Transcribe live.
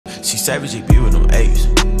See Savage be with them apes.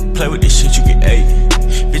 Play with this shit, you get ate.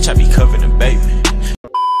 Bitch, I be covered in baby.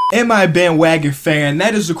 Am I a bandwagon fan?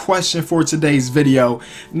 That is the question for today's video.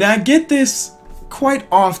 Now I get this quite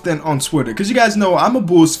often on Twitter, because you guys know I'm a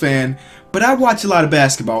Bulls fan, but I watch a lot of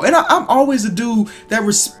basketball, and I'm always a dude that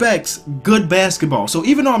respects good basketball. So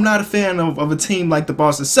even though I'm not a fan of a team like the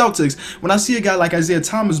Boston Celtics, when I see a guy like Isaiah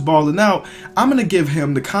Thomas balling out, I'm gonna give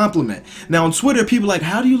him the compliment. Now on Twitter, people are like,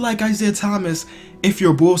 how do you like Isaiah Thomas if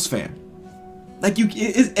you're a Bulls fan? Like,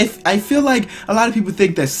 I feel like a lot of people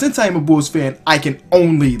think that since I am a Bulls fan, I can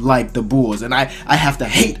only like the Bulls, and I have to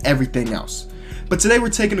hate everything else. But today we're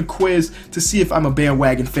taking a quiz to see if I'm a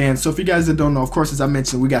bandwagon fan. So if you guys that don't know, of course, as I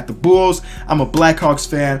mentioned, we got the Bulls. I'm a Blackhawks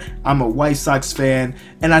fan. I'm a White Sox fan.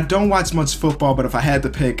 And I don't watch much football, but if I had to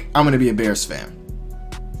pick, I'm going to be a Bears fan.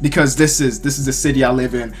 Because this is the city I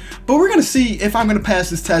live in. But we're going to see if I'm going to pass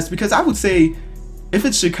this test, because I would say if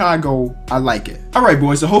it's Chicago, I like it. All right,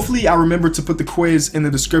 boys. So hopefully I remember to put the quiz in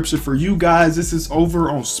the description for you guys. This is over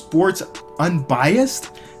on Sports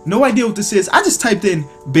Unbiased. No idea what this is. I just typed in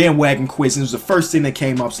bandwagon quiz and it was the first thing that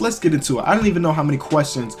came up. So let's get into it. I don't even know how many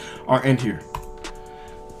questions are in here.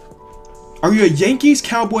 Are you a Yankees,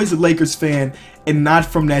 Cowboys, or Lakers fan and not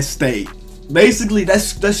from that state? Basically,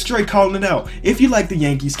 that's straight calling it out. If you like the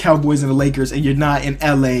Yankees, Cowboys, and the Lakers and you're not in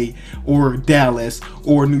LA or Dallas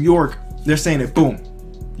or New York, they're saying it, boom,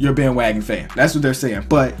 you're a bandwagon fan. That's what they're saying.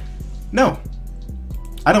 But no,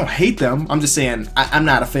 I don't hate them. I'm just saying I'm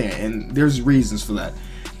not a fan, and there's reasons for that.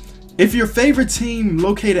 If your favorite team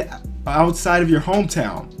located outside of your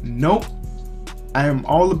hometown, nope. I am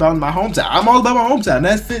all about my hometown. I'm all about my hometown.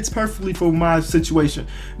 That fits perfectly for my situation.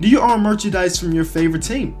 Do you own merchandise from your favorite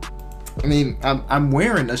team? I mean, I'm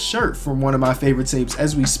wearing a shirt from one of my favorite teams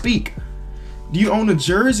as we speak. Do you own a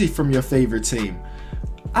jersey from your favorite team?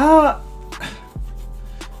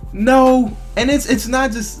 No. And it's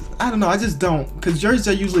not just, I don't know, I just don't. Because jerseys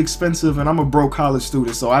are usually expensive, and I'm a broke college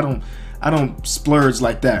student, so I don't splurge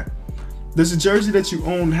like that. Does the jersey that you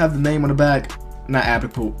own have the name on the back? Not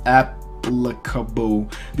applicable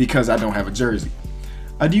because I don't have a jersey.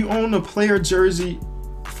 Do you own a player jersey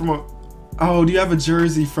from a... Oh, do you have a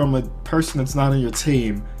jersey from a person that's not on your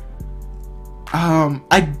team?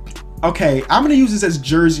 Okay, I'm gonna use this as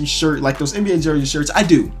jersey shirt, like those NBA jersey shirts. I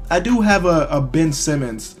do have a Ben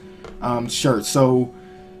Simmons shirt. So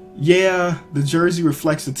yeah, the jersey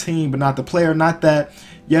reflects the team, but not the player. Not that.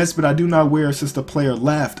 Yes, but I do not wear it since the player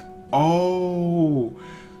left. Oh,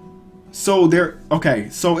 so there. Okay,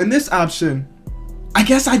 so in this option, I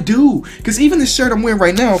guess I do, because even the shirt I'm wearing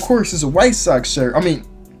right now, of course, is a White Sox shirt. I mean,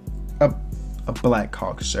 a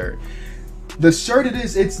Blackhawks shirt. The shirt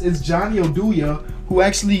it's Johnny Oduya, who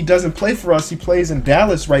actually doesn't play for us. He plays in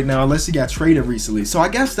Dallas right now, unless he got traded recently. So I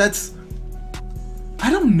guess that's, I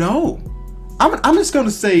don't know. I'm just gonna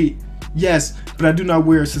say yes, but I do not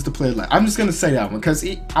wear it since the player left. I'm just gonna say that one, because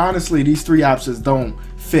honestly, these three options don't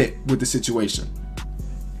fit with the situation.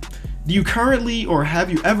 Do you currently or have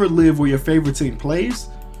you ever lived where your favorite team plays?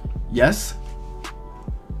 Yes.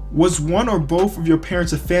 Was one or both of your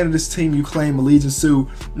parents a fan of this team you claim allegiance to?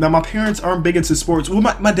 Now, my parents aren't big into sports. Well,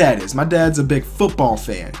 my dad is. My dad's a big football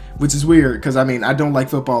fan, which is weird, because I mean, I don't like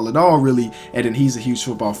football at all, really, and then he's a huge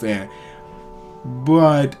football fan.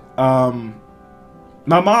 But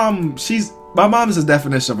my mom is the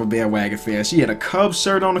definition of a bandwagon fan. She had a Cubs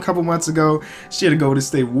shirt on a couple months ago. She had a Golden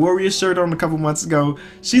State Warriors shirt on a couple months ago.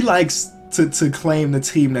 She likes to claim the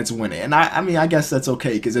team that's winning, and I mean, I guess that's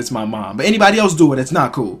okay because it's my mom. But anybody else do it, it's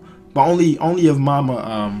not cool. But only if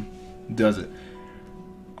mama does it.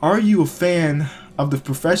 Are you a fan of the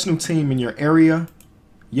professional team in your area?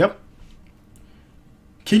 Yep.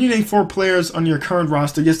 Can you name 4 players on your current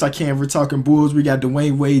roster? Yes, I can. We're talking Bulls. We got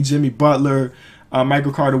Dwayne Wade, Jimmy Butler,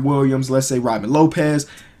 Michael Carter Williams, let's say Robin Lopez.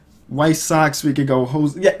 White Sox, we could go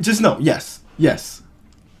Jose. Yeah, just no. Yes,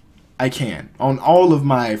 I can. On all of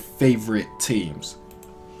my favorite teams.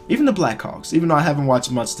 Even the Blackhawks, even though I haven't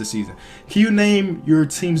watched much this season. Can you name your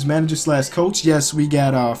team's manager / coach? Yes, we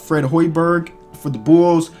got Fred Hoiberg for the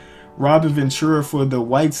Bulls, Robin Ventura for the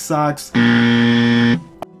White Sox. Oh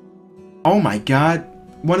my God,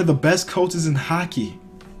 one of the best coaches in hockey.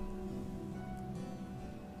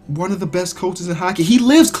 One of the best coaches in hockey. He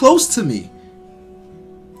lives close to me.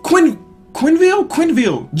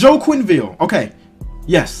 Quinville? Joe Quinville. Okay.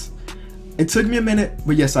 Yes. It took me a minute,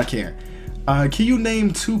 but yes, I can. Can you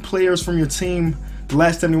name 2 players from your team the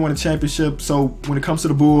last time they won a championship? So when it comes to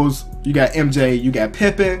the Bulls, you got MJ, you got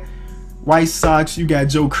Pippen. White Sox, you got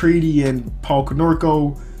Joe Creedy and Paul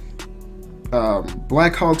Konorko.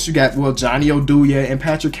 Blackhawks, you got, well, Johnny Oduya and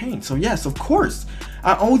Patrick Kane. So yes, of course,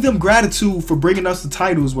 I owe them gratitude for bringing us the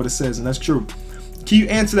title, is what it says, and that's true. Can you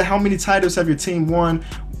answer that? How many titles have your team won?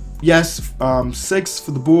 Yes, 6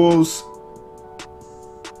 for the Bulls.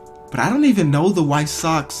 But I don't even know the White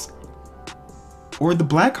Sox or the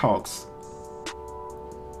Blackhawks.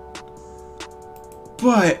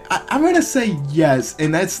 But I'm going to say yes.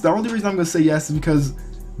 And that's the only reason I'm going to say yes is because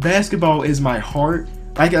basketball is my heart.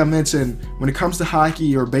 Like I mentioned, when it comes to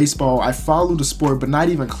hockey or baseball, I follow the sport, but not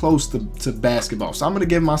even close to basketball. So I'm going to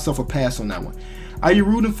give myself a pass on that one. Are you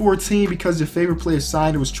rooting for a team because your favorite player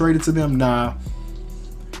signed or was traded to them? Nah.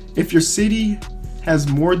 If your city has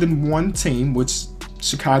more than one team, which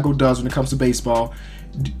Chicago does when it comes to baseball,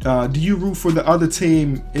 do you root for the other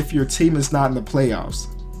team if your team is not in the playoffs?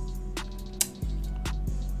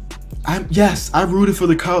 Yes, I rooted for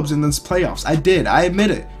the Cubs in this playoffs. I did. I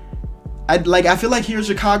admit it. I feel like here in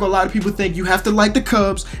Chicago, a lot of people think you have to like the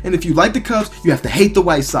Cubs, and if you like the Cubs, you have to hate the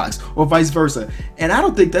White Sox, or vice versa. And I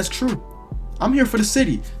don't think that's true. I'm here for the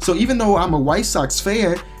city. So even though I'm a White Sox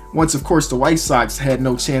fan, once of course the White Sox had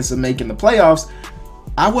no chance of making the playoffs,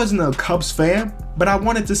 I wasn't a Cubs fan, but I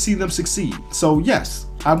wanted to see them succeed. So yes,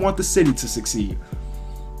 I want the city to succeed.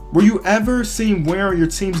 Were you ever seen wearing your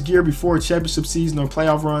team's gear before a championship season or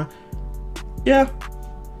playoff run? Yeah.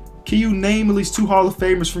 Can you name at least 2 Hall of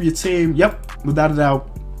Famers for your team? Yep, without a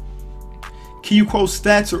doubt. Can you quote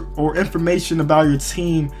stats or information about your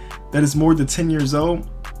team that is more than 10 years old?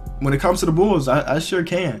 When it comes to the Bulls, I sure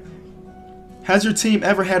can. Has your team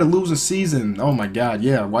ever had a losing season? Oh my God,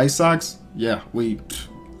 yeah. White Sox? Yeah, at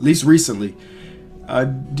least recently.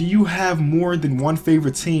 Do you have more than one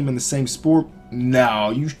favorite team in the same sport?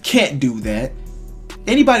 No, you can't do that.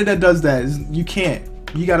 Anybody that does that, you can't.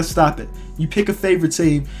 You gotta stop it. You pick a favorite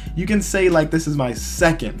team. You can say like this is my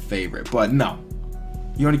second favorite, but no.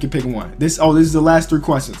 You only can pick one. This is the last 3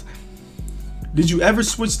 questions. Did you ever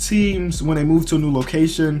switch teams when they moved to a new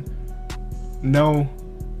location? No.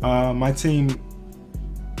 My team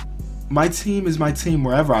is my team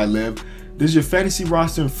wherever I live. Does your fantasy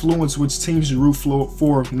roster influence which teams you root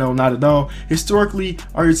for? No, not at all. Historically,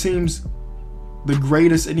 are your teams the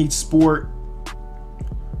greatest in each sport?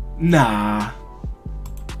 Nah.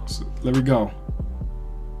 So, there we go.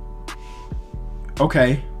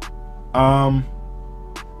 Okay.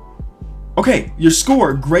 Okay, your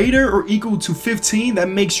score greater or equal to 15, that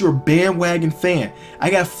makes you a bandwagon fan. I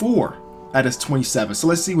got 4 out of 27, so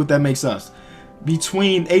let's see what that makes us.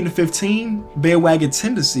 Between 8 and 15, bandwagon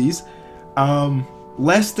tendencies.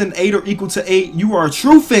 Less than 8 or equal to 8, you are a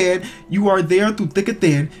true fan. You are there through thick or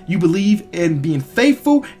thin. You believe in being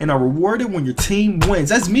faithful and are rewarded when your team wins.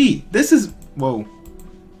 That's me. This is, whoa.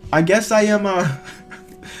 I guess I am,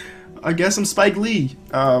 I guess I'm Spike Lee.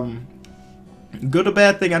 Good or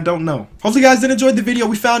bad thing, I don't know. Hopefully you guys did enjoy the video.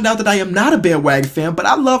 We found out that I am not a bandwagon fan, but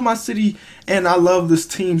I love my city and I love the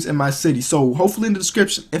teams in my city. So hopefully in the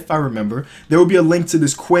description, if I remember, there will be a link to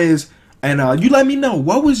this quiz. And you let me know,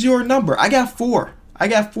 what was your number? I got 4. I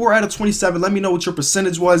got 4 out of 27. Let me know what your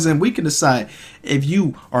percentage was, and we can decide if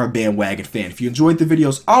you are a bandwagon fan. If you enjoyed the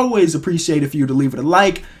videos, always appreciate it for you to leave it a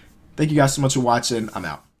like. Thank you guys so much for watching. I'm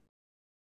out.